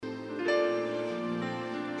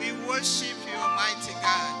We worship you, Almighty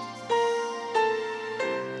God.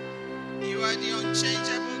 You are the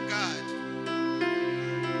unchangeable God,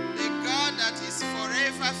 the God that is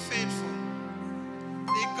forever faithful,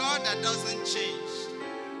 the God that doesn't change.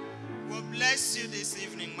 We'll bless you this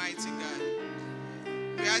evening, mighty God.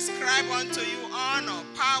 We ascribe unto you honor,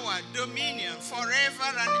 power, dominion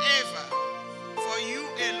forever and ever, for you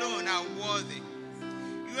alone are worthy.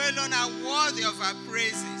 You alone are worthy of our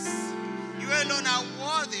praises. You alone are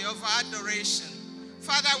worthy of our adoration.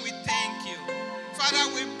 Father, we thank you.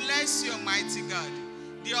 Father, we bless you, mighty God,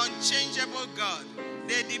 the unchangeable God,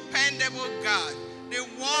 the dependable God, the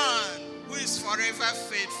one who is forever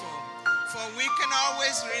faithful. For we can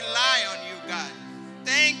always rely on you, God.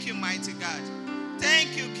 Thank you, mighty God.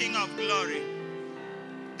 Thank you, King of glory.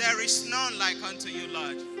 There is none like unto you,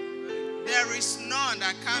 Lord. There is none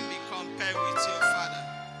that can be compared with you, Father.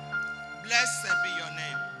 Blessed be your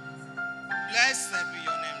name. Blessed be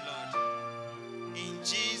your name, Lord. In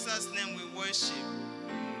Jesus' name we worship.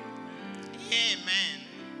 Amen.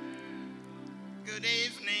 Good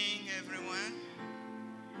evening, everyone.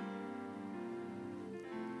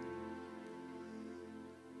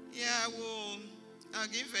 I'll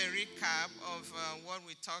give a recap of what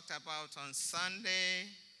we talked about on Sunday,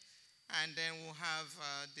 and then we'll have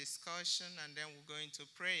a discussion, and then we'll go into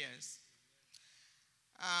prayers.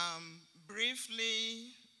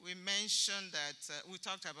 Briefly, we mentioned that we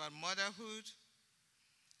talked about motherhood,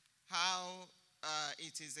 how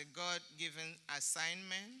it is a God-given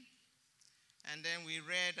assignment. And then we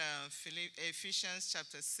read Ephesians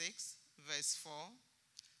chapter 6, verse 4,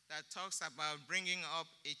 that talks about bringing up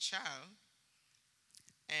a child.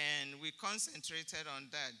 And we concentrated on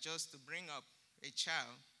that, just to bring up a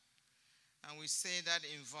child. And we say that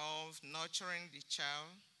involved nurturing the child,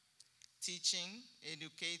 teaching,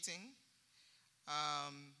 educating,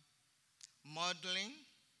 modeling,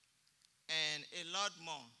 and a lot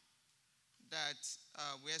more that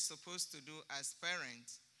we're supposed to do as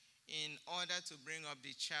parents in order to bring up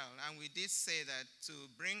the child. And we did say that to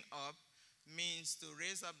bring up means to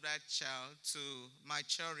raise up that child to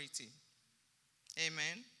maturity.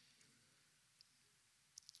 Amen.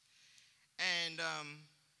 And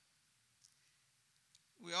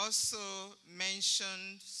we also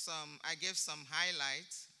mentioned I gave some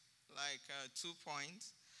highlights, like 2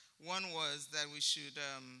 points. One was that we should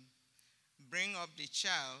bring up the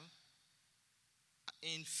child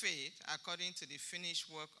in faith according to the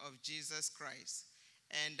finished work of Jesus Christ.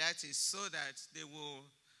 And that is so that they will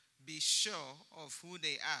be sure of who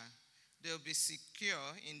they are. They'll be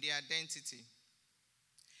secure in their identity.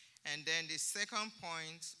 And then the second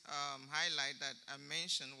point highlight that I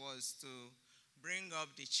mentioned was to bring up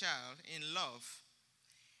the child in love.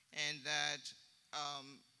 And that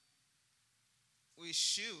we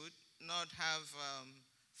should not have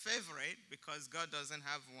favorite, because God doesn't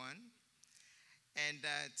have one. And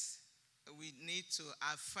that we need to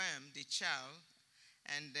affirm the child.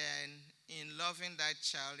 And then in loving that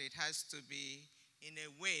child, it has to be in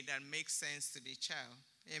a way that makes sense to the child.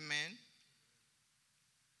 Amen.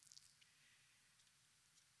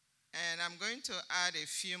 And I'm going to add a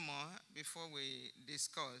few more before we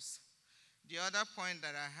discuss. The other point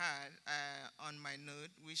that I had on my note,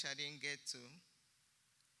 which I didn't get to,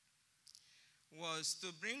 was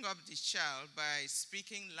to bring up the child by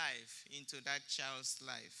speaking life into that child's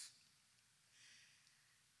life.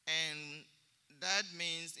 And that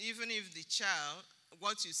means even if the child,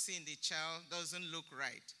 what you see in the child doesn't look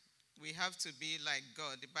right, we have to be like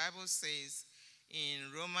God. The Bible says in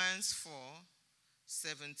Romans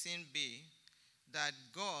 4:17b that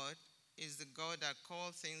God is the God that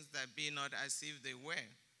calls things that be not as if they were.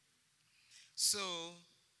 So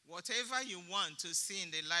whatever you want to see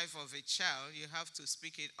in the life of a child, you have to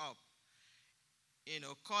speak it up.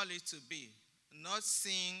 Call it to be. Not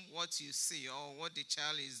seeing what you see or what the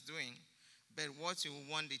child is doing, but what you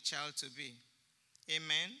want the child to be.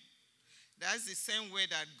 Amen? That's the same way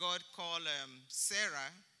that God called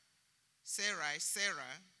Sarah,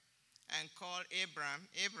 and called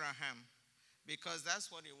Abraham, because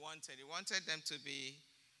that's what he wanted. He wanted them to be,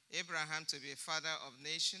 Abraham to be a father of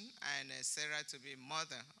nation, and Sarah to be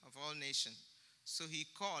mother of all nations. So he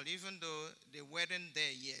called, even though they weren't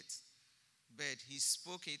there yet, but he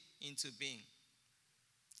spoke it into being.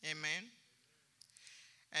 Amen?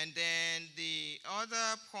 And then the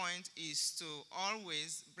other point is to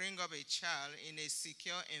always bring up a child in a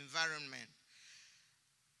secure environment.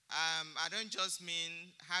 I don't just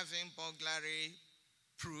mean having burglary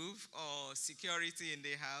proof or security in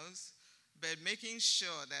the house, but making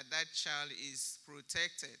sure that that child is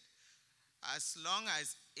protected as long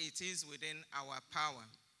as it is within our power.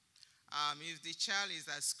 If the child is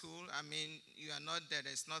at school, you are not there,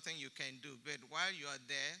 there's nothing you can do. But while you are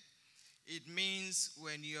there, it means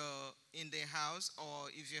when you're in the house, or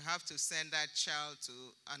if you have to send that child to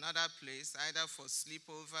another place, either for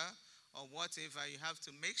sleepover or whatever, you have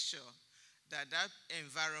to make sure that that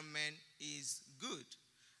environment is good,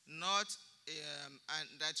 not and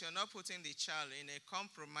that you're not putting the child in a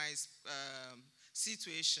compromised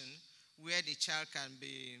situation where the child can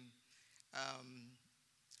be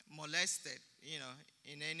molested,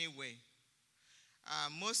 in any way.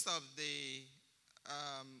 Most of the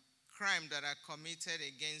crime that are committed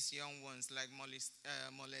against young ones, like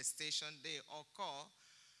molestation, they occur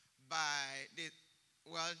by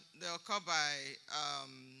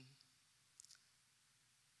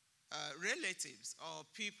relatives or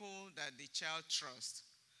people that the child trusts.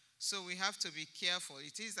 So we have to be careful.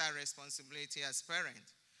 It is our responsibility as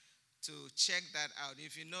parents to check that out.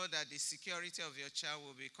 If you know that the security of your child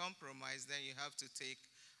will be compromised, then you have to take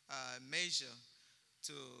measure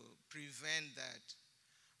to prevent that.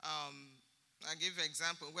 I'll give you an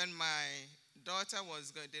example. When my daughter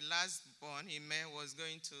the last born, Ime, was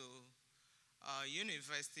going to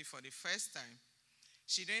university for the first time,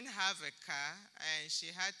 she didn't have a car, and she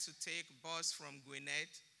had to take bus from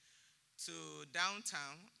Gwinnett to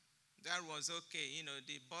downtown. That was okay.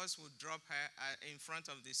 The bus would drop her in front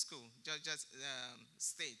of the school, just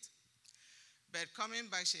state. But coming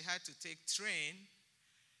back, she had to take train,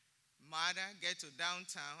 get to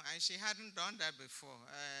downtown, and she hadn't done that before.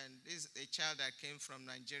 And this is a child that came from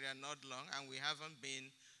Nigeria not long, and we haven't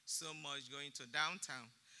been so much going to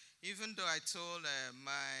downtown. Even though I told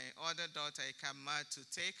my other daughter, Ekama, to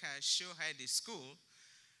take her, show her the school,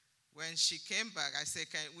 when she came back, I said,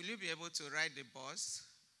 will you be able to ride the bus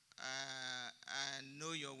and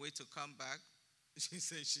know your way to come back? She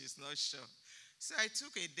said she's not sure. So I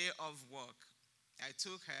took a day of work. I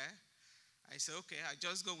took her. I said, okay, I'll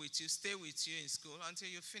just go with you, stay with you in school until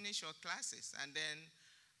you finish your classes, and then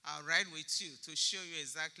I'll ride with you to show you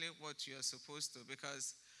exactly what you're supposed to,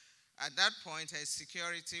 because at that point, her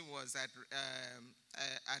security was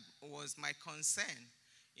was my concern.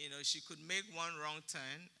 She could make one wrong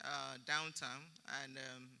turn downtown, and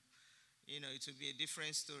it would be a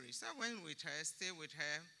different story. So I went with her,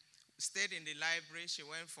 stayed in the library. She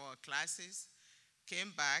went for classes,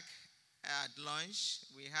 came back at lunch.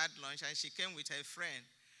 We had lunch, and she came with her friend.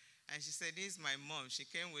 And she said, this is my mom. She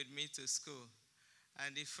came with me to school.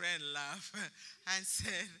 And the friend laughed and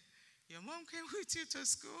said, your mom came with you to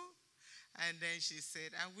school? And then she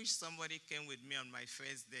said, I wish somebody came with me on my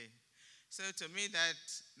first day. So to me, that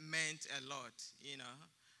meant a lot,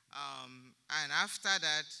 And after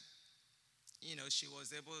that, she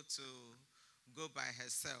was able to go by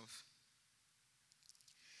herself.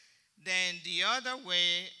 Then the other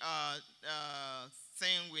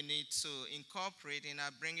thing we need to incorporate in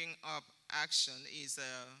our bringing up action is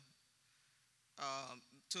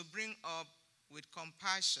to bring up with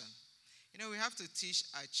compassion. We have to teach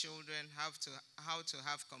our children how to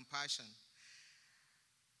have compassion.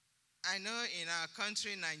 I know in our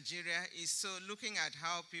country, Nigeria, is so looking at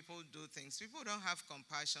how people do things. People don't have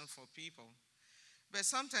compassion for people. But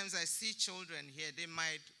sometimes I see children here, they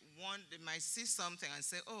might see something and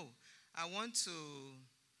say, oh, I want to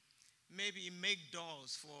maybe make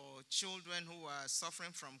dolls for children who are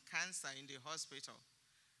suffering from cancer in the hospital.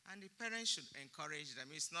 And the parents should encourage them.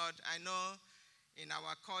 It's not, I know in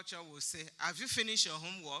our culture we'll say, have you finished your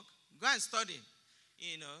homework? Go and study.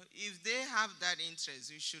 If they have that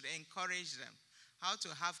interest, you should encourage them how to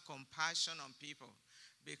have compassion on people.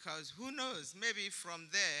 Because who knows, maybe from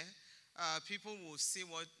there, people will see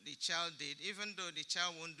what the child did, even though the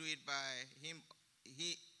child won't do it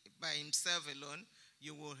by himself alone.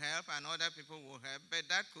 You will help, and other people will help. But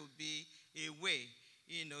that could be a way,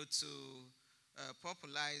 to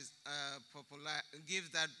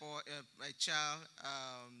give that boy, a child,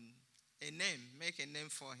 a name, make a name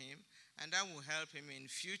for him, and that will help him in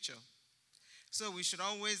future. So we should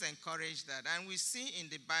always encourage that. And we see in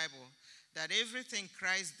the Bible that everything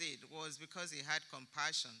Christ did was because he had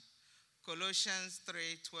compassion. Colossians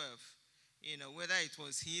 3:12, whether it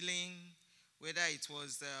was healing, whether it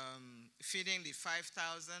was feeding the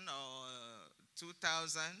 5,000 or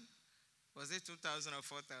 2,000. Was it 2,000 or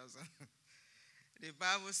 4,000? The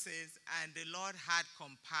Bible says, and the Lord had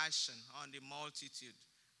compassion on the multitude.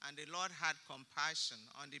 And the Lord had compassion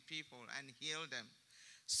on the people and healed them.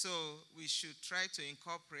 So we should try to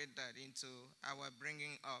incorporate that into our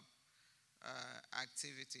bringing up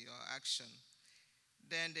activity or action.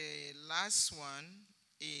 Then the last one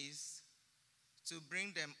is to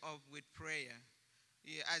bring them up with prayer.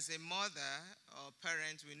 As a mother or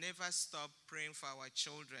parent, we never stop praying for our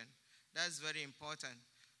children. That's very important.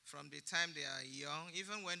 From the time they are young,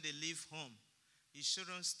 even when they leave home, you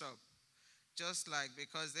shouldn't stop. Just like,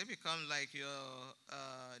 because they become like your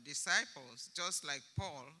disciples, just like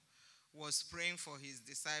Paul was praying for his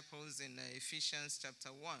disciples in Ephesians chapter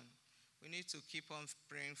 1. We need to keep on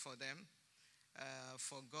praying for them,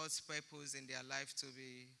 for God's purpose in their life to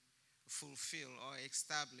be fulfilled or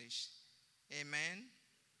established. Amen.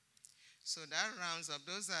 So that rounds up.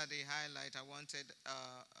 Those are the highlights I wanted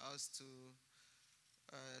us to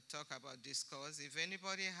talk about, discuss. If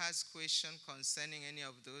anybody has question concerning any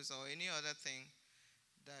of those or any other thing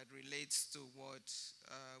that relates to what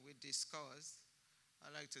we discussed,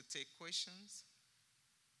 I'd like to take questions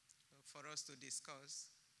for us to discuss.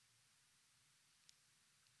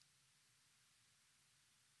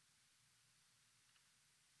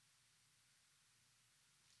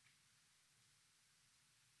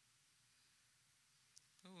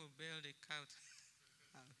 Who will bail the cat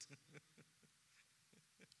out?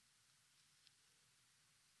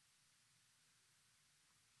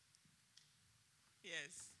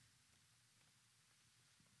 Yes.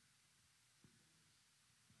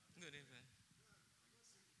 Good evening.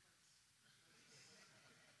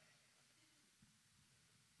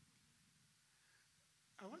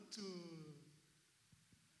 I want to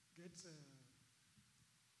get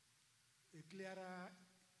a clearer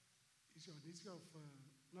issue on the issue of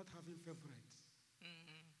not having favorites.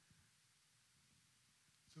 Mm-hmm.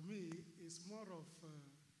 To me, it's more of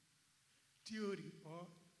theory or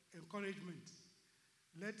encouragement.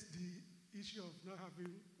 Let the issue of not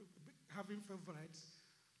having favorites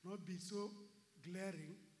not be so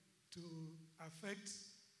glaring to affect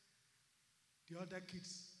the other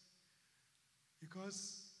kids.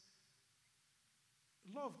 Because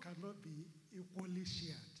love cannot be equally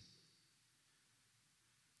shared.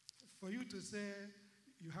 For you to say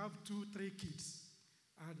you have 2, 3 kids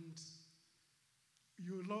and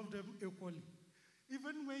you love them equally,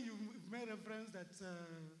 even when you made reference that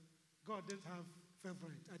God didn't have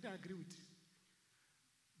favorites, I don't agree with you.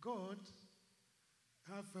 God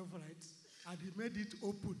have favorites, and he made it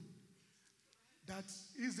open that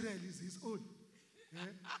Israel is his own. Yeah?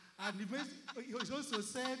 And he also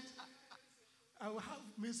said, I will have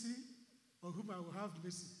mercy on whom I will have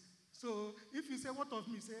mercy. So if you say, what of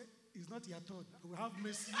me? Say, it's not your turn. I will have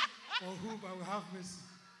mercy on whom I will have mercy.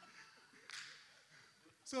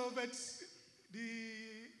 So, but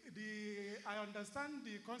I understand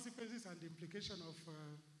the consequences and the implication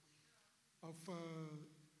of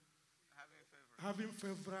having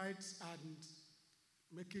favorites and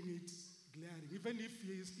making it glaring, even if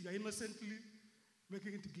you are innocently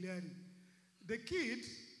making it glaring. The kid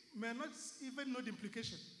may not even know the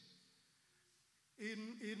implication.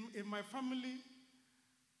 In my family,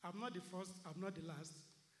 I'm not the first, I'm not the last,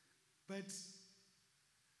 but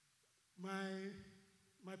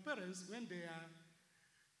my parents, when they are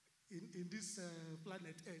in this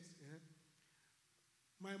planet Earth, yeah,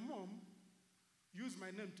 my mom used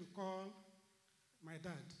my name to call my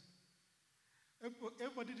dad.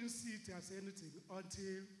 Everybody didn't see it as anything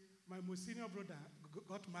until my most senior brother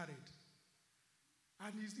got married.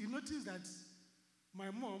 And he noticed that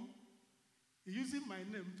my mom is using my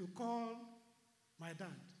name to call my dad.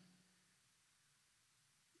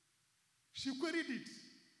 She queried it.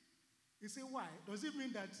 He said, why? Does it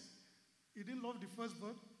mean that he didn't love the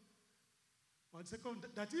firstborn? Or second,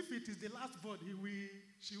 that if it is the lastborn,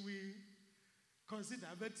 she will consider.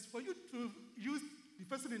 But for you to use the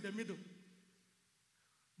person in the middle,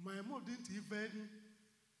 my mom didn't even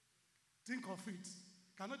think of it,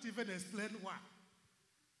 cannot even explain why.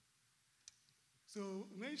 So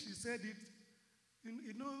when she said it,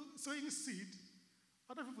 sowing seed,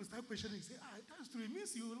 other people start questioning, say, that's true, it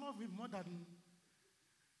means you love him more than.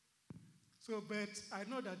 So, but I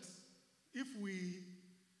know that if we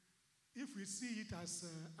see it as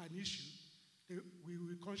an issue, we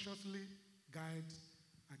will consciously guide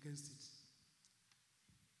against it.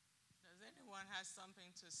 Does anyone have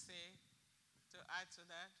something to say, to add to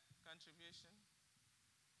that contribution?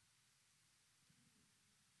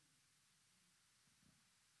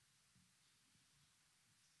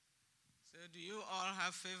 So do you all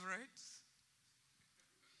have favorites?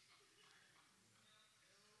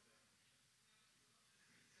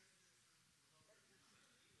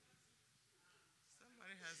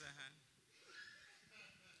 Somebody has a hand.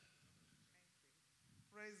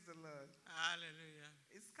 Praise the Lord. Hallelujah.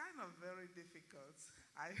 It's kind of very difficult.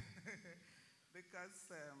 Because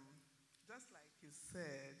just like you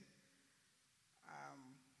said,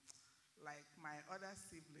 like my other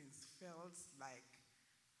siblings felt like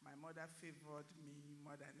my mother favored me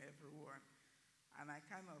more than everyone. And I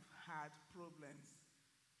kind of had problems.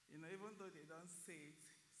 Even don't say it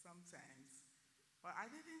sometimes, but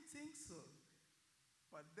I didn't think so.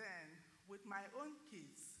 But then, with my own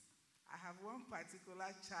kids, I have one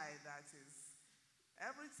particular child that is,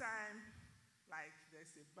 every time, like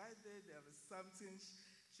there's a birthday, there is something,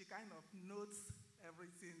 she kind of notes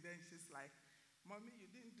everything. Then she's like, Mommy,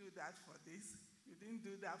 you didn't do that for this. You didn't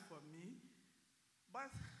do that for me.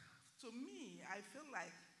 But to me, I feel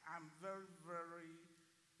like I'm very, very,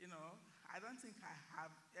 I don't think I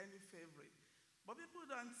have any favorite. But people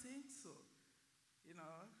don't think so,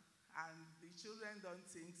 and the children don't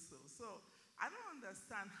think so. So I don't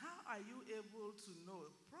understand, how are you able to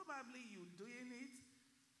know? Probably you're doing it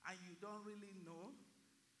and you don't really know.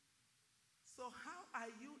 So how are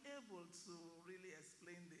you able to really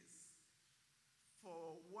explain this?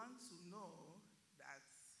 For one to know that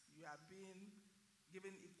you are being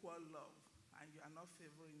given equal love and you are not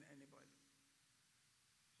favoring anybody.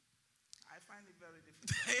 I find it very difficult.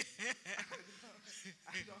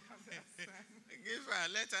 I don't understand. Give her,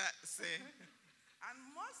 let her say. And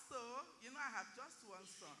more so, I have just one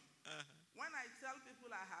son. When I tell people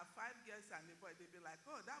I have 5 girls and a boy, they be like,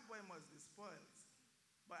 oh, that boy must be spoiled.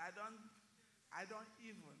 But I don't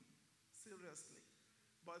even, seriously.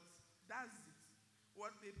 But that's it,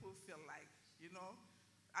 what people feel like,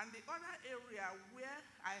 And the other area where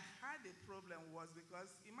I had a problem was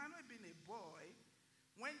because Emmanuel being a boy,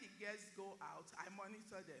 when the girls go out, I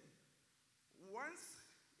monitor them. Once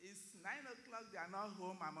it's 9 o'clock, they are not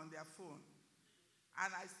home, I'm on their phone.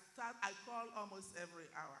 And I call almost every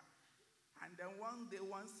hour. And then one day,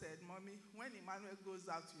 one said, Mommy, when Emmanuel goes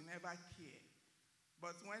out, you never care.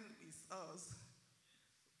 But when it's us,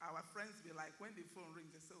 our friends be like, when the phone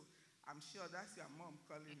rings, they say, oh, I'm sure that's your mom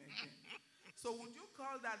calling again. So would you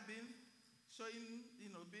call that being showing,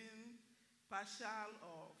 being partial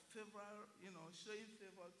or favor, showing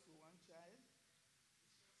favor to one child?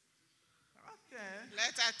 Okay.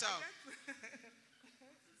 Let her talk.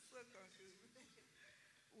 It's so confusing.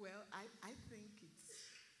 Well, I think it's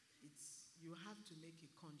you have to make a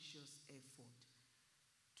conscious effort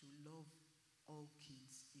to love all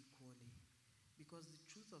kids equally. Because the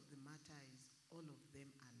truth of the matter is all of them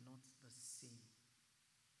are not the same.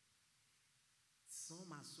 Some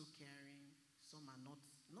are so caring, some are not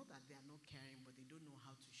that they are not caring, but they don't know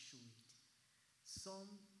how to show it. Some,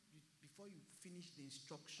 before you finish the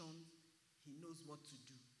instruction, he knows what to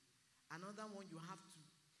do. Another one, you have to,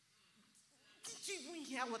 did you even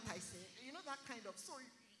hear what I said? That kind of, so,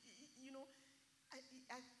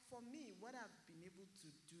 for me, what I've been able to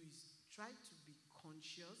do is try to be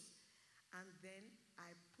conscious, and then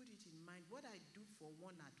I put it in mind, what I do for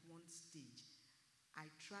one at one stage,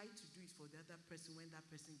 I try to do it for the other person when that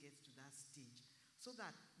person gets to that stage. So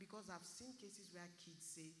that, because I've seen cases where kids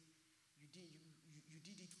say, you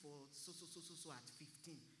did it for so at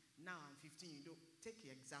 15. Now I'm 15, take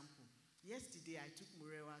an example. Yesterday, I took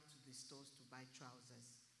Murewa to the stores to buy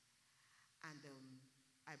trousers. And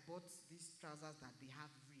I bought these trousers that they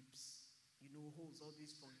have ribs, holes, all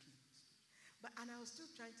these funky. And I was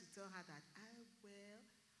still trying to tell her that,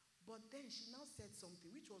 but then she now said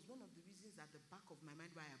something, which was one of the reasons at the back of my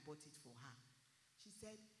mind why I bought it for her. She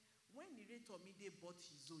said, when Nire Tomide bought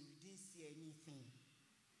his own, you didn't see anything.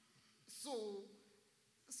 So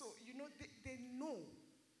they know.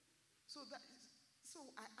 So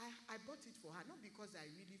I bought it for her, not because I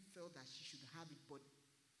really felt that she should have it, but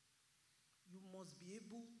you must be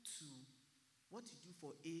able to, what you do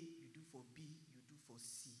for A, you do for B, you do for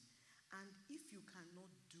C. And if you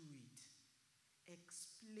cannot do it,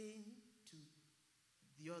 explain to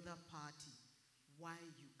the other party why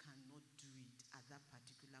you cannot do it at that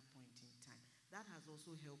particular point in time. That has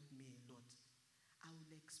also helped me a lot. I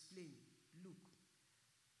will explain, look,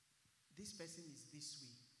 this person is this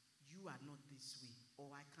way, you are not this way,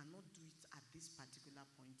 or I cannot do it at this particular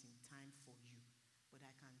point in time for you, but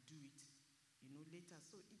I can do it, later.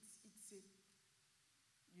 So it's a,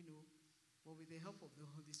 but with the help of the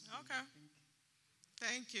Holy Spirit, Okay. I think.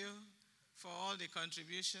 Thank you for all the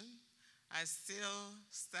contribution. I still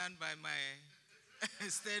stand by my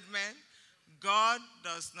statement. God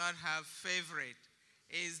does not have favorite.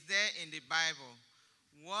 It's there in the Bible.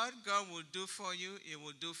 What God will do for you, He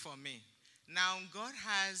will do for me. Now, God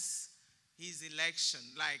has His election.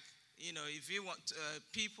 Like, if He want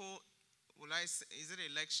people, is it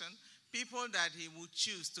election? People that He will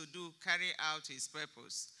choose to carry out His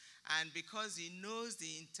purpose. And because He knows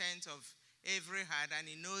the intent of every heart and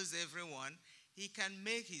He knows everyone, He can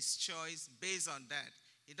make His choice based on that.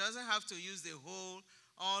 He doesn't have to use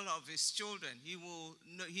all of His children.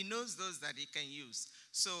 He knows those that He can use.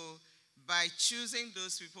 So by choosing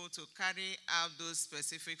those people to carry out those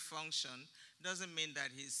specific functions, doesn't mean that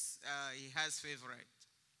he has favorite.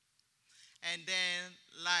 And then,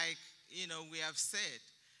 like, we have said,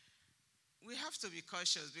 we have to be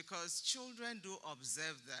cautious because children do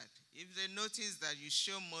observe that. If they notice that you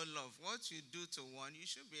show more love, what you do to one, you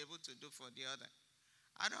should be able to do for the other.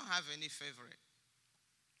 I don't have any favorite.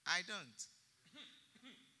 I don't.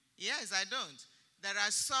 Yes, I don't. There are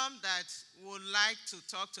some that would like to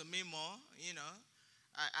talk to me more,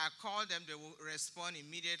 I call them, they will respond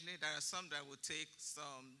immediately. There are some that will take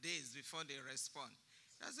some days before they respond.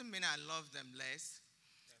 Doesn't mean I love them less.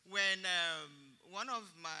 When one of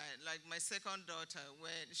my second daughter,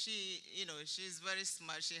 when she's very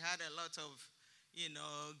smart, she had a lot of,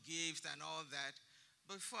 gifts and all that.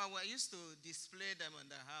 Before, I used to display them in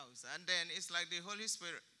the house. And then it's like the Holy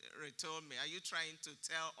Spirit told me, are you trying to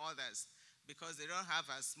tell others because they don't have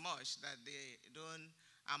as much that they don't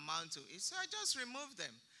amount to it? So I just remove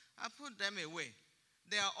them. I put them away.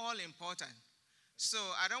 They are all important. So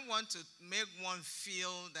I don't want to make one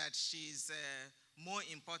feel that she's more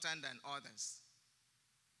important than others.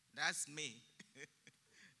 That's me.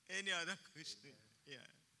 Any other question? Yeah.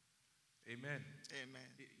 Amen. Amen.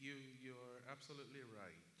 You're absolutely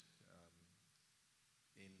right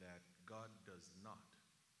in that God does not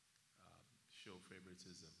show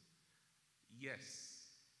favoritism. Yes,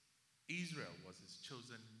 Israel was his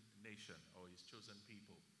chosen nation or his chosen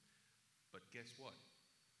people. But guess what?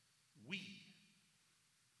 We,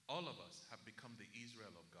 all of us, have become the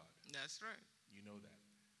Israel of God. That's right. You know that.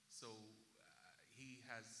 So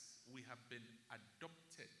we have been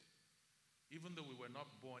adopted. Even though we were not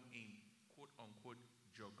born in quote-unquote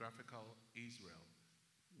geographical Israel,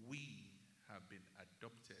 we have been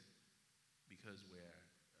adopted because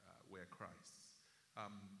we're Christ's.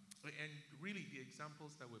 And really, the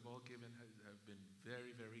examples that we've all given have been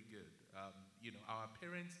very, very good. Our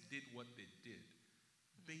parents did what they did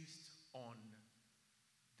based on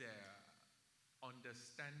their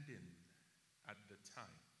understanding at the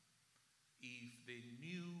time. If they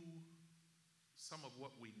knew some of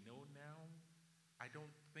what we know now, I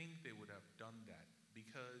don't think they would have done that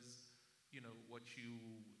because,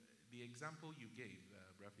 the example you gave,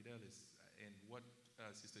 Rafidelis, and what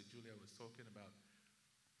Sister Julia was talking about,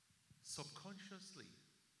 subconsciously,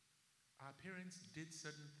 our parents did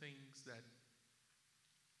certain things that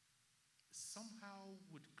somehow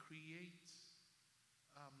would create,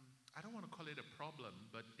 I don't want to call it a problem,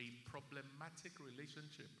 but a problematic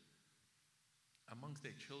relationship amongst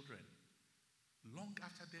their children long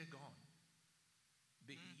after they're gone.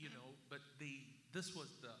 This was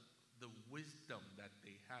the wisdom that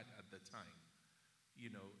they had at the time.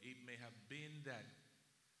 It may have been that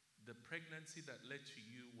the pregnancy that led to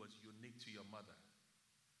you was unique to your mother.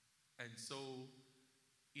 And so,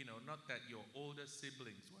 not that your older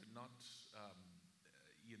siblings were not,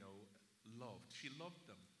 loved. She loved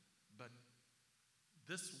them. But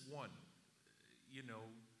this one, you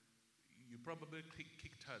probably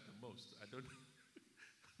kicked her the most. I don't know.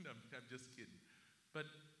 I'm just kidding. But,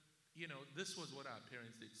 this was what our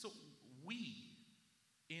parents did. So we,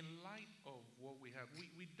 in light of what we have,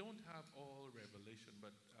 we don't have all revelation,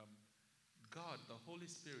 but God, the Holy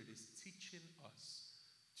Spirit, is teaching us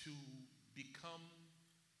to become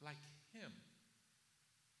like Him.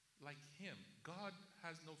 Like Him. God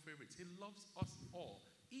has no favorites. He loves us all,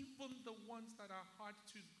 even the ones that are hard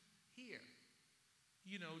to hear.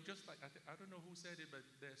 Just like, I don't know who said it, but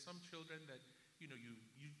there are some children that, you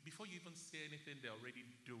before you even say anything, they're already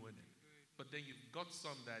doing it. But then you've got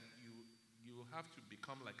some that you have to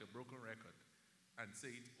become like a broken record and say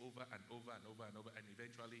it over and over and over and over, and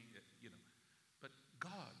eventually, But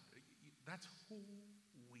God, that's who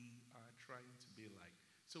we are trying to be like.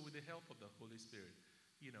 So with the help of the Holy Spirit,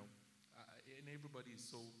 and everybody is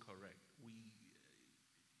so correct,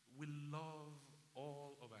 we love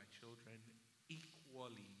all of our children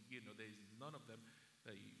equally. There's none of them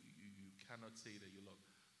that you cannot say that you love.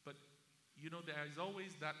 But, there is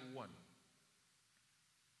always that one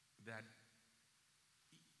that,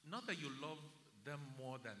 not that you love them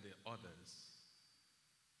more than the others,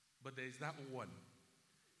 but there is that one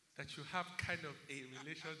that you have kind of a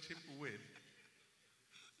relationship with.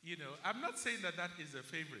 I'm not saying that is a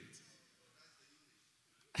favorite.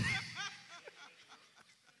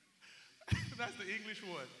 That's the English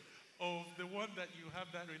word of the one that you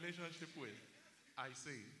have that relationship with. I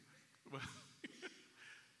see.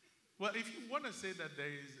 Well, if you want to say that there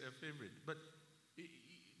is a favorite, but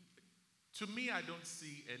to me, I don't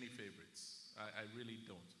see any favorites. I really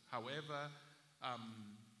don't. However,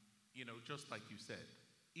 just like you said,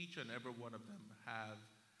 each and every one of them have,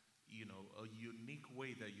 a unique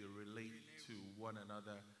way that you relate to one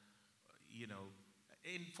another,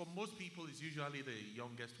 And for most people, it's usually the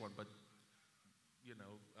youngest one. But,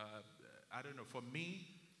 I don't know. For me,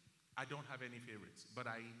 I don't have any favorites. But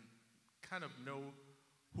I kind of know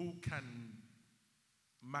who can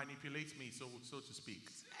manipulate me, so to speak.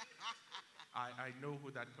 I know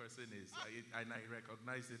who that person is, and I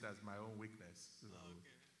recognize it as my own weakness. So,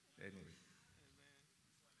 anyway.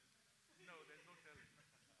 No, there's no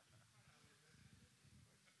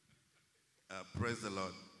telling. Praise the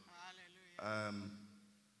Lord. Hallelujah.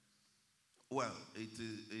 Well,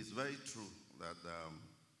 it's very true that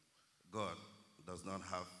God does not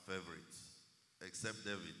have favorites except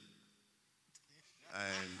David.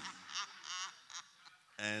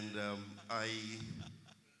 And I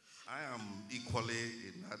am equally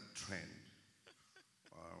in that trend.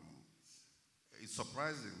 It's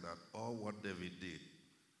surprising that all what David did,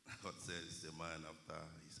 God says, is a man after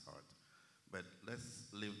his heart. But let's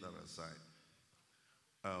leave that aside.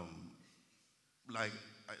 Like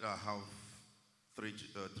I have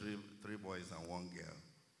three boys and one girl,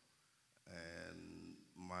 and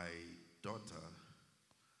my daughter,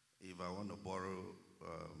 if I want to borrow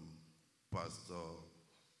Pastor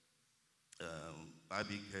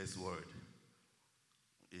Abike's word,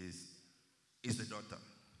 is the daughter.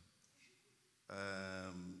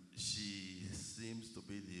 She seems to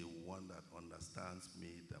be the one that understands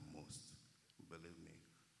me the most, believe me.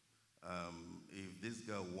 If this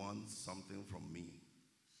girl wants something from me,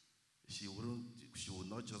 she would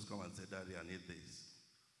not just come and say, Daddy, I need this.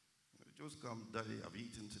 Just come, Daddy, have you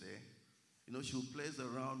eaten today? She'll plays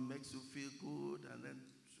around, makes you feel good, and then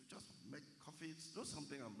she'll just make coffee. Do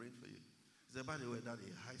something and bring for you. She said, by the way,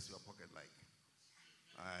 Daddy, hides your pocket like.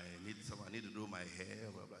 I need to do my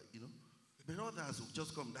hair, blah, blah, But others will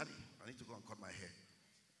just come, Daddy, I need to go and cut my hair.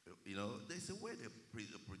 There's a way they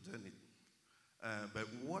pretend it. But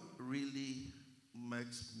what really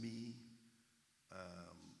makes me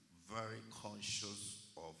very conscious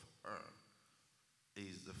of her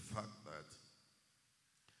is the fact that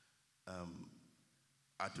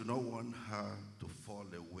I do not want her to fall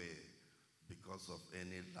away because of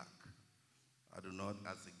any lack. I do not,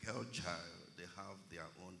 as a girl child, they have their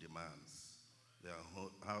own demands. They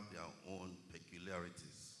have their own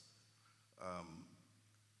peculiarities.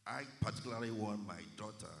 I particularly want my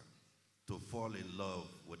daughter to fall in love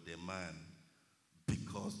with a man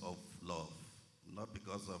because of love, not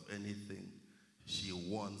because of anything she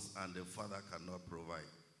wants and the father cannot provide.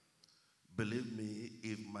 Believe me,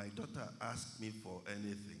 if my daughter asks me for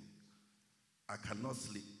anything, I cannot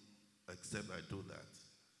sleep except I do that.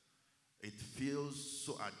 It feels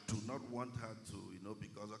so, I do not want her to,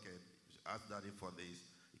 because, okay, ask Daddy for this,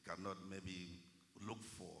 he cannot maybe look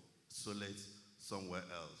for solace somewhere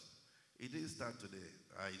else. It didn't start today.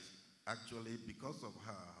 I actually, because of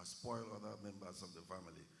her, I spoil other members of the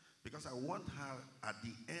family. Because I want her, at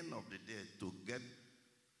the end of the day, to get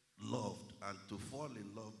loved and to fall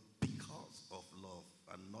in love because of love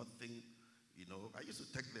and nothing, I used to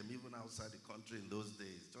take them even outside the country in those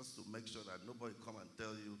days just to make sure that nobody come and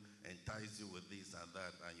tell you, entice you with this and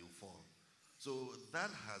that, and you fall. So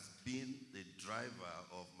that has been the driver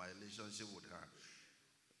of my relationship with her.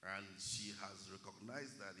 And she has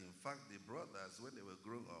recognized that, in fact, the brothers, when they were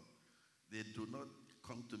growing up, they do not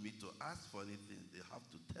come to me to ask for anything. They have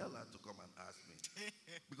to tell her to come and ask me.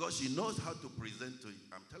 Because she knows how to present to you.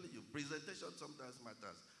 I'm telling you, presentation sometimes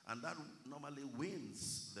matters. And that normally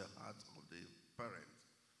wins the heart of the parent.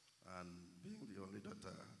 And being the only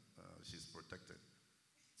daughter, she's protected.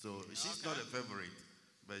 So she's not a favorite,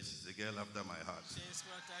 but she's a girl after my heart. She's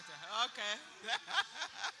protected. Okay.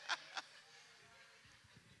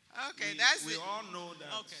 Okay, that's we it. all know that.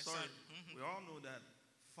 Okay, sorry. Mm-hmm. We all know that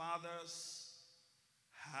fathers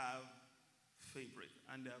have favorite,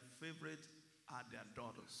 and their favorite are their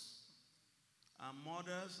daughters. And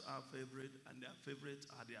mothers are favorite, and their favorite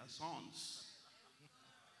are their sons.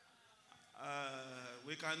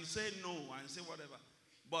 We can say no and say whatever,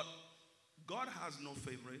 but God has no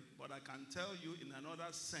favorite. But I can tell you in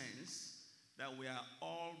another sense that we are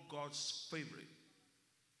all God's favorite.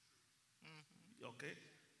 Mm-hmm. Okay.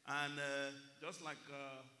 And just like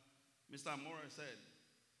Mr. Amora said,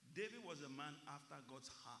 David was a man after God's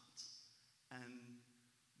heart. And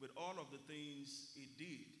with all of the things he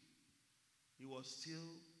did, he was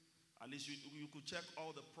still, at least you could check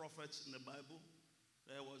all the prophets in the Bible.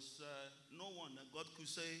 There was no one that God could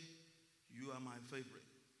say, you are my favorite.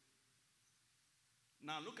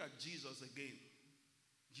 Now look at Jesus again.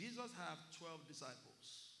 Jesus had 12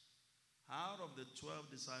 disciples. Out of the 12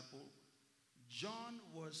 disciples, John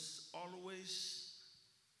was always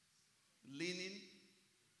leaning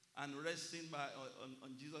and resting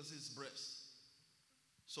on Jesus' breast.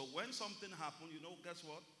 So when something happens, guess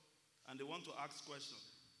what? And they want to ask questions.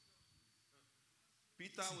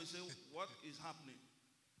 Peter will say, what is happening?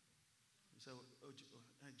 He said,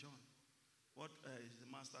 hey, John, what is the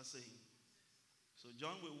master saying? So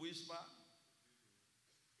John will whisper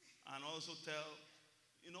and also tell,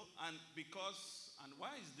 and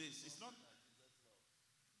why is this? It's not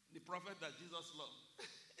the prophet that Jesus loved.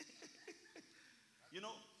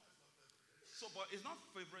 But it's not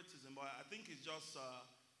favoritism, but I think it's just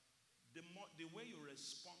the way you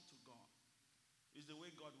respond to God is the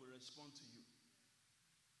way God will respond to you.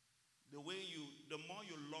 The more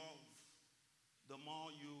you love, the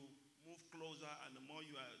more you move closer, and the more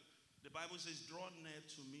the Bible says, draw near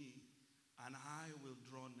to me, and I will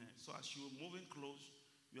draw near. So as you're moving close,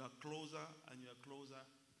 you are closer, and you are closer,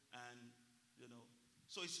 and,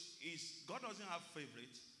 So God doesn't have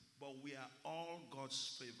favorites, but we are all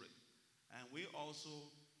God's favorite. And we also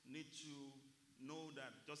need to know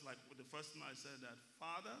that, just like with the first thing I said, that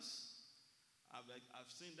fathers, I've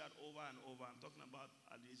seen that over and over. I'm talking about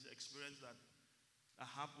this experience that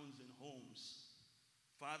happens in homes.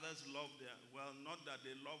 Fathers love not that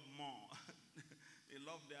they love more. They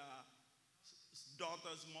love their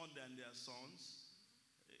daughters more than their sons.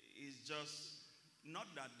 It's just not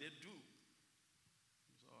that they do.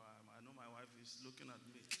 So I know my wife is looking at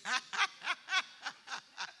me.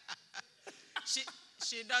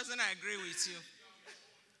 She doesn't agree with you.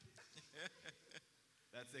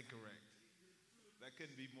 That's incorrect. That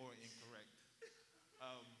couldn't be more incorrect.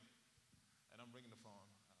 And I'm bringing the phone.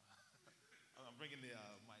 I'm bringing the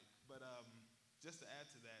mic. But just to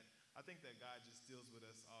add to that, I think that God just deals with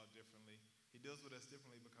us all differently. He deals with us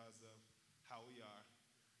differently because of how we are.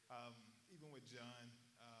 Even with John,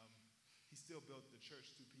 he still built the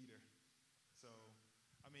church through Peter. So,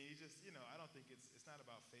 he just, I don't think it's not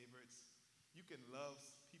about favorites. You can love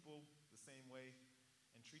people the same way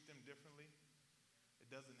and treat them differently.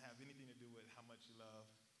 It doesn't have anything to do with how much you love.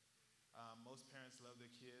 Most parents love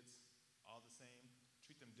their kids all the same.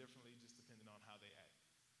 Treat them differently just depending on how they act.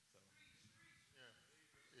 So.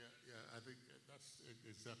 Yeah. I think that's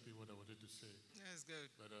exactly what I wanted to say. That's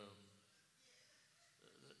good. But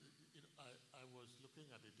I was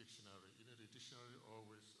looking at the dictionary. The dictionary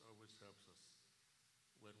always helps us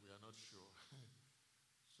when we are not sure.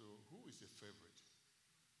 So, who is a favorite?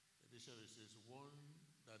 The dictionary says one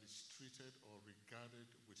that is treated or regarded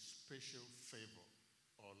with special favor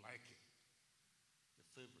or liking. The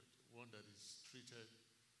favorite, one that is treated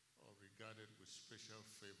or regarded with special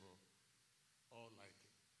favor or liking.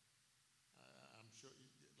 I'm sure,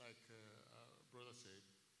 like brother said,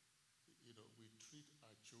 we treat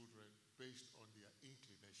our children based on their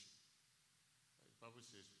inclination. The Bible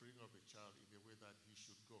says, bring up a child in the way that he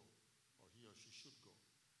should go, or he or she should go.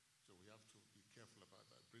 So we have to be careful about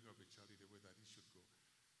that. Bring up a child in the way that he should go.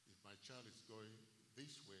 If my child is going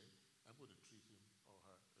this way, I'm going to treat him or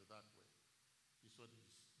her that way. This one is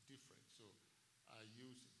different. So I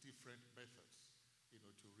use different methods,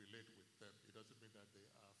 to relate with them. It doesn't mean that they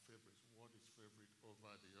are favorites. One is favorite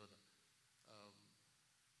over the other.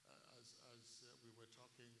 As we were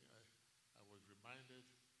talking, I was reminded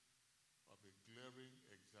of a glaring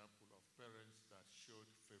example of parents that showed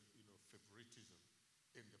favoritism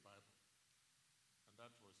in the Bible. And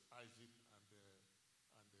that was Isaac and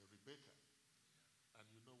Rebekah. And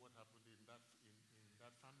you know what happened in that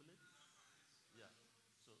family? Yeah.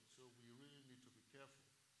 So we really need to be careful.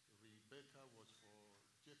 Rebekah was for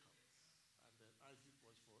Jacob, and then Isaac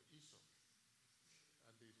was for Esau.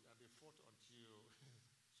 And they fought until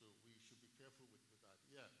so we should be careful with that.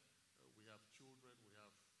 Yeah, we have children, we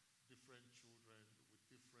have different children with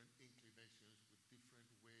different inclinations, with different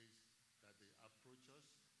ways that they approach us.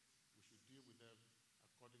 We should deal with them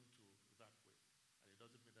according to that way. And it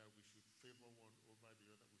doesn't mean that we should favor one over the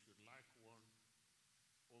other. We should like one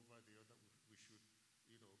over the other. We should,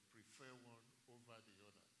 prefer one over the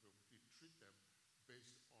other. But we treat them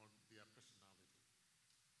based on their personality.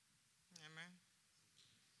 Amen.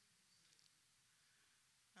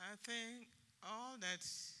 I think all that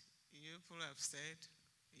you people have said,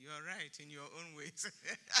 you're right in your own ways.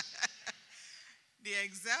 The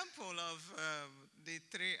example of the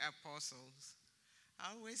three apostles,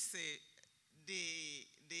 I always say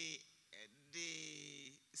the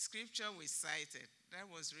scripture we cited, that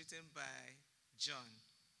was written by John.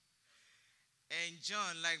 And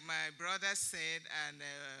John, like my brother said and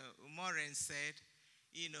Moren said,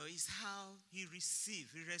 is how he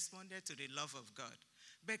responded to the love of God.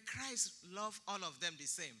 But Christ loved all of them the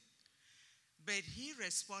same. But he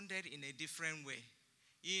responded in a different way.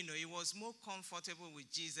 He was more comfortable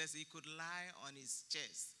with Jesus. He could lie on his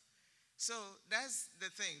chest. So that's the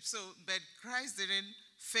thing. But Christ didn't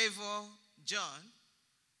favor John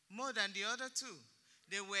more than the other two.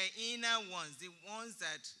 They were inner ones, the ones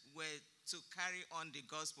that were to carry on the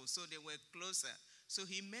gospel, so they were closer. So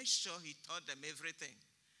he made sure he taught them everything.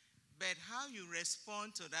 But how you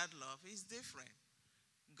respond to that love is different.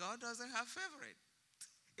 God doesn't have favorite.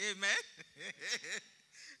 Amen?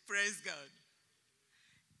 Praise God.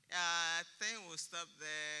 I think we'll stop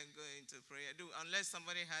there and go into prayer. Unless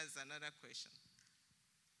somebody has another question.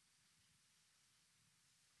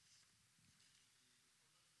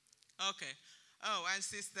 Okay. Oh, and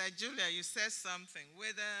Sister Julia, you said something.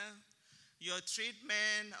 Whether your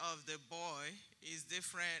treatment of the boy is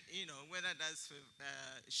different, whether that's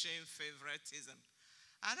showing favoritism.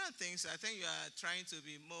 I don't think so. I think you are trying to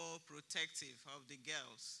be more protective of the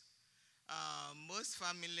girls. Most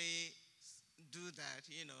families do that,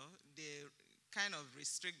 they kind of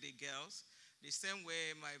restrict the girls. The same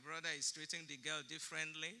way my brother is treating the girl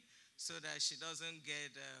differently so that she doesn't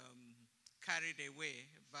get carried away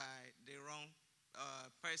by the wrong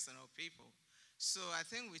person or people. So I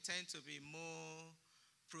think we tend to be more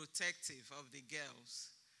protective of the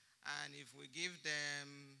girls. And if we give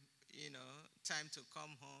them, time to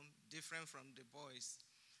come home, different from the boys,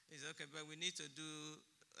 it's okay. But we need to do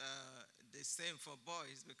the same for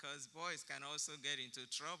boys, because boys can also get into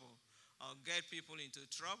trouble or get people into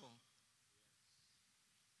trouble.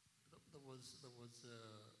 There was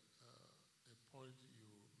a point you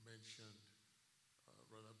mentioned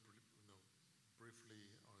rather briefly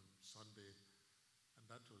on Sunday, and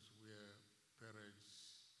that was where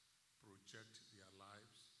parents project their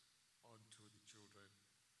lives onto the children.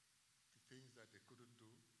 The things that they couldn't do,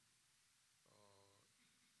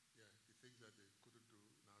 the things that they couldn't do,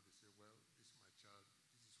 now they say, well, this is my child,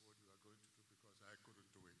 this is what you are going to do because I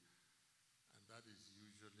couldn't do it. And that is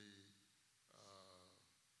usually,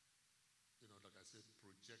 like I said,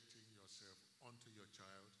 projecting yourself onto your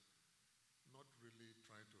child, not really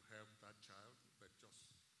trying to help that child, but just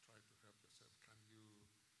trying to help yourself. Can you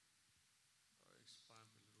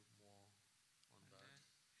expand a little more on that?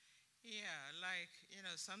 Yeah,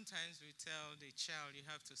 sometimes we tell the child, you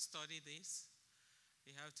have to study this.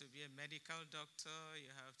 You have to be a medical doctor.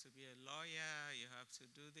 You have to be a lawyer. You have to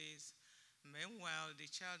do this. Meanwhile,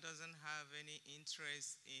 the child doesn't have any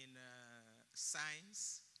interest in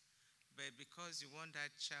science. But because you want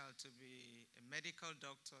that child to be a medical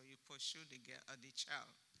doctor, you pursue the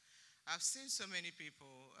child. I've seen so many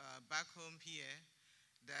people back home here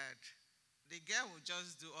that the girl will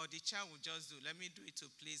just do, or the child will just do, let me do it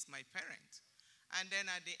to please my parent. And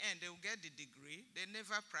then at the end, they will get the degree. They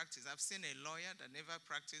never practice. I've seen a lawyer that never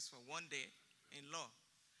practiced for one day in law.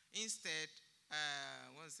 Instead,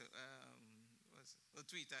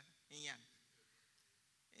 Twitter,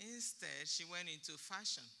 Instead, she went into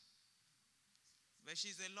fashion. But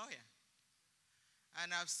she's a lawyer.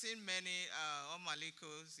 And I've seen many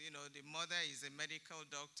Omalikos, the mother is a medical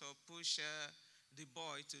doctor, push the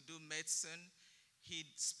boy to do medicine. He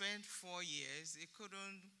spent 4 years. He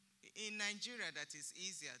couldn't, in Nigeria that is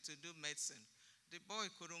easier to do medicine. The boy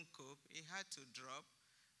couldn't cope. He had to drop.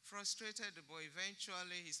 Frustrated the boy.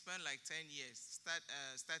 Eventually, he spent like 10 years,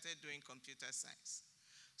 started doing computer science.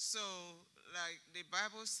 So, like the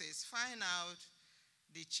Bible says, find out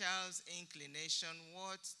the child's inclination,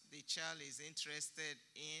 what the child is interested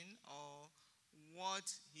in or what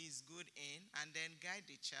he's good in, and then guide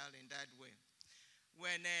the child in that way.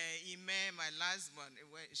 When Ime, my last one,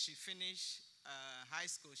 when she finished high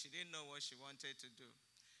school, she didn't know what she wanted to do.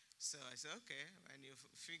 So I said, okay, when you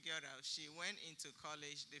figured out, she went into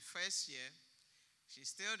college the first year. She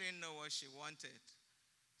still didn't know what she wanted.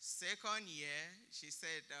 Second year, she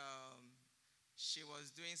said, she was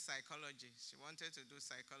doing psychology. She wanted to do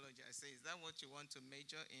psychology. I said, is that what you want to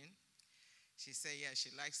major in? She said, yeah, she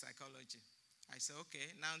likes psychology. I said,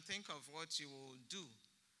 okay, now think of what you will do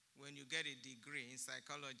when you get a degree in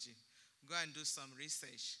psychology. Go and do some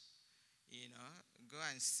research. Go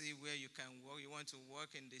and see where you can work. You want to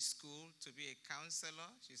work in the school to be a counselor?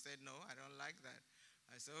 She said, no, I don't like that.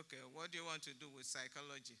 I said, okay, what do you want to do with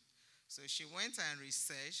psychology? So she went and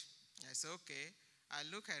researched. I said, okay. I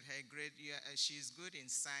look at her grade. Yeah, she's good in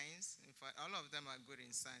science. In fact, all of them are good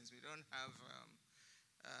in science. We don't have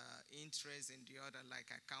interest in the other, like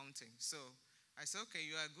accounting. So I said, okay,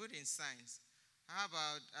 you are good in science. How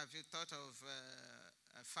about, have you thought of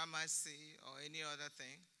a pharmacy or any other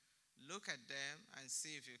thing? Look at them and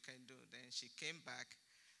see if you can do. Then she came back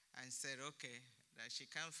and said, okay, that she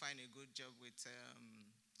can't find a good job with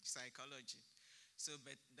psychology. So,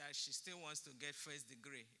 but that she still wants to get first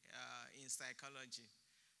degree in psychology,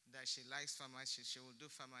 that she likes pharmacy, she will do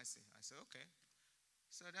pharmacy. I said, okay.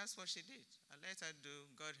 So that's what she did. I let her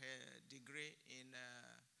got her degree in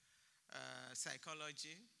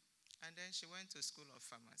psychology, and then she went to school of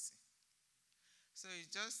pharmacy. So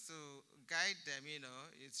it's just to guide them,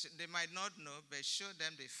 they might not know, but show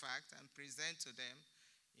them the fact and present to them,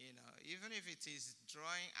 even if it is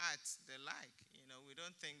drawing art they like, we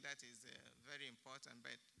don't think that is very important,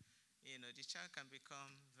 but, the child can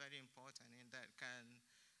become very important, and that can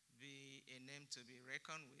be a name to be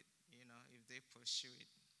reckoned with, if they pursue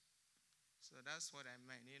it. So that's what I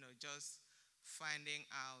meant, just finding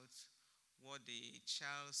out what the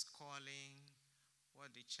child's calling, what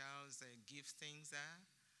the child's giftings are,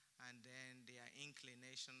 and then their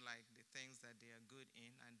inclination, like the things that they are good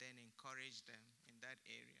in, and then encourage them in that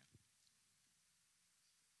area.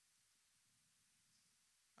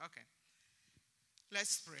 Okay,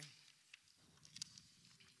 let's pray.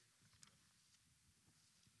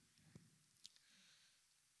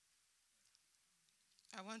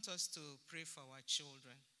 I want us to pray for our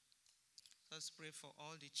children. Let's pray for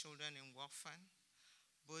all the children in Wakfan,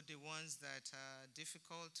 both the ones that are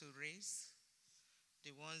difficult to raise,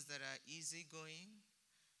 the ones that are easygoing.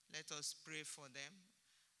 Let us pray for them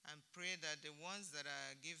and pray that the ones that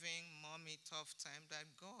are giving mommy tough time, that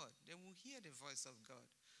God, they will hear the voice of God.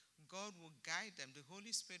 God will guide them. The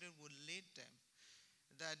Holy Spirit will lead them,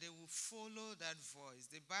 that they will follow that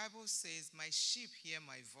voice. The Bible says, my sheep hear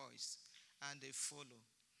my voice, and they follow.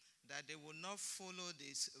 That they will not follow the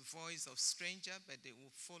voice of stranger, but they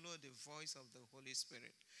will follow the voice of the Holy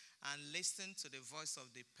Spirit and listen to the voice of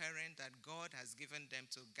the parent that God has given them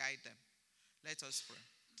to guide them. Let us pray.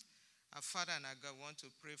 Our Father and our God, want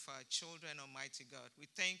to pray for our children, Almighty God. We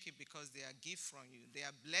thank you because they are gifts from you. They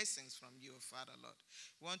are blessings from you, Father, Lord.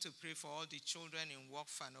 We want to pray for all the children in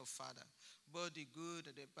Wakfan, oh Father. Both the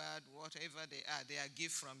good, the bad, whatever they are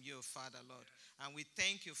gifts from you, Father, Lord. And we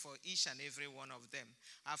thank you for each and every one of them.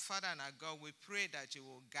 Our Father and our God, we pray that you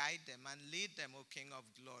will guide them and lead them, O King of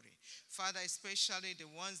glory. Father, especially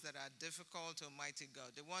the ones that are difficult, Almighty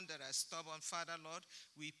God, the ones that are stubborn, Father, Lord,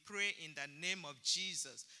 we pray in the name of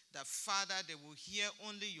Jesus that, Father, they will hear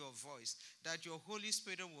only your voice, that your Holy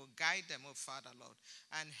Spirit will guide them, O Father, Lord,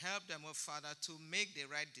 and help them, O Father, to make the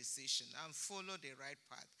right decision and follow the right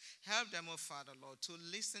path. Help them, O Father, Lord, to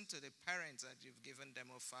listen to the parents that you've given them,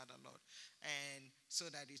 O Father, Lord, and so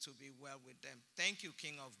that it will be well with them. Thank you,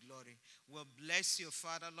 King of glory. We'll bless you,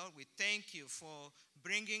 Father, Lord. We thank you for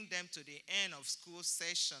bringing them to the end of school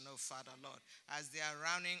session, oh Father, Lord, as they are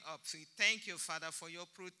rounding up. We thank you, Father, for your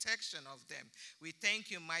protection of them. We thank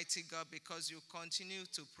you, mighty God, because you continue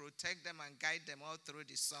to protect them and guide them all through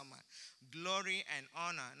the summer. Glory and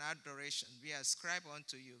honor and adoration be ascribed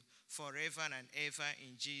unto you forever and ever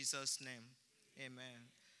in Jesus' name. Amen.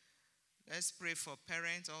 Let's pray for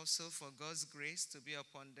parents also, for God's grace to be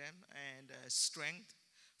upon them and strength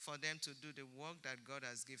for them to do the work that God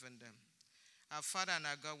has given them. Our Father and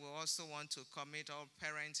our God, we also want to commit all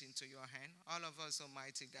parents into your hand, all of us,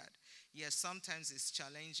 Almighty God. Yes, sometimes it's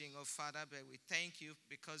challenging, oh Father, but we thank you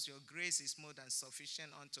because your grace is more than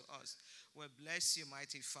sufficient unto us. We bless you,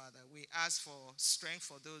 mighty Father. We ask for strength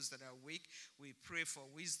for those that are weak. We pray for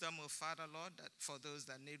wisdom, oh Father, Lord, that for those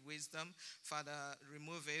that need wisdom. Father,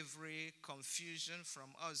 remove every confusion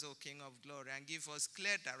from us, O King of glory, and give us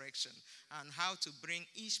clear direction on how to bring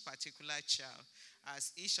each particular child,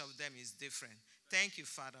 as each of them is different. Thank you,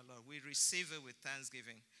 Father, Lord. We receive it with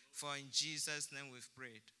thanksgiving. For in Jesus' name we've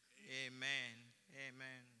prayed. Amen.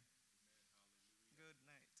 Amen.